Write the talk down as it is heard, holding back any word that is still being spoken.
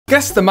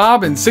Guess the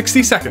mob in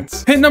 60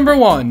 seconds. Hint number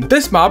 1.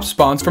 This mob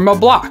spawns from a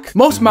block.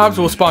 Most mobs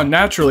will spawn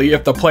naturally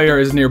if the player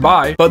is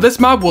nearby, but this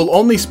mob will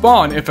only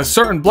spawn if a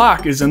certain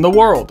block is in the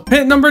world.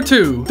 Hint number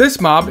 2.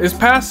 This mob is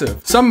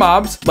passive. Some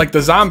mobs, like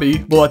the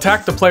zombie, will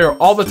attack the player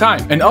all the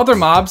time, and other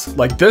mobs,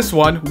 like this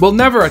one, will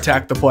never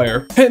attack the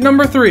player. Hint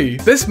number 3.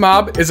 This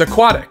mob is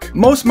aquatic.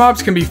 Most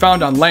mobs can be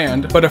found on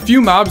land, but a few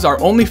mobs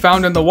are only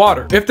found in the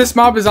water. If this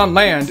mob is on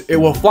land, it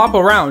will flop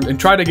around and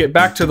try to get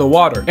back to the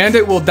water, and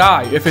it will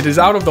die if it is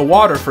out of the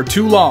water for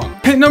too long.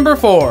 Hint number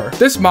 4.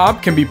 This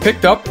mob can be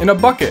picked up in a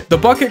bucket. The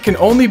bucket can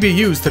only be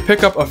used to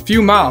pick up a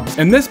few mobs,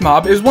 and this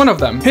mob is one of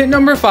them. Hint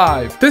number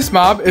 5. This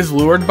mob is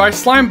lured by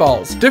slime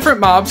balls.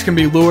 Different mobs can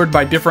be lured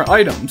by different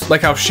items,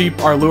 like how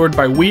sheep are lured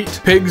by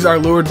wheat, pigs are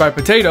lured by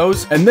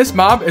potatoes, and this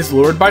mob is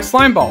lured by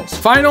slime balls.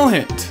 Final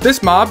hint.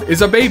 This mob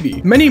is a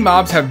baby. Many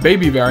mobs have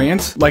baby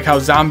variants, like how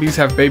zombies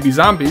have baby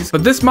zombies,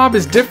 but this mob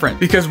is different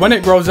because when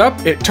it grows up,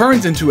 it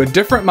turns into a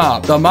different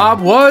mob. The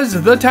mob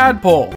was the tadpole.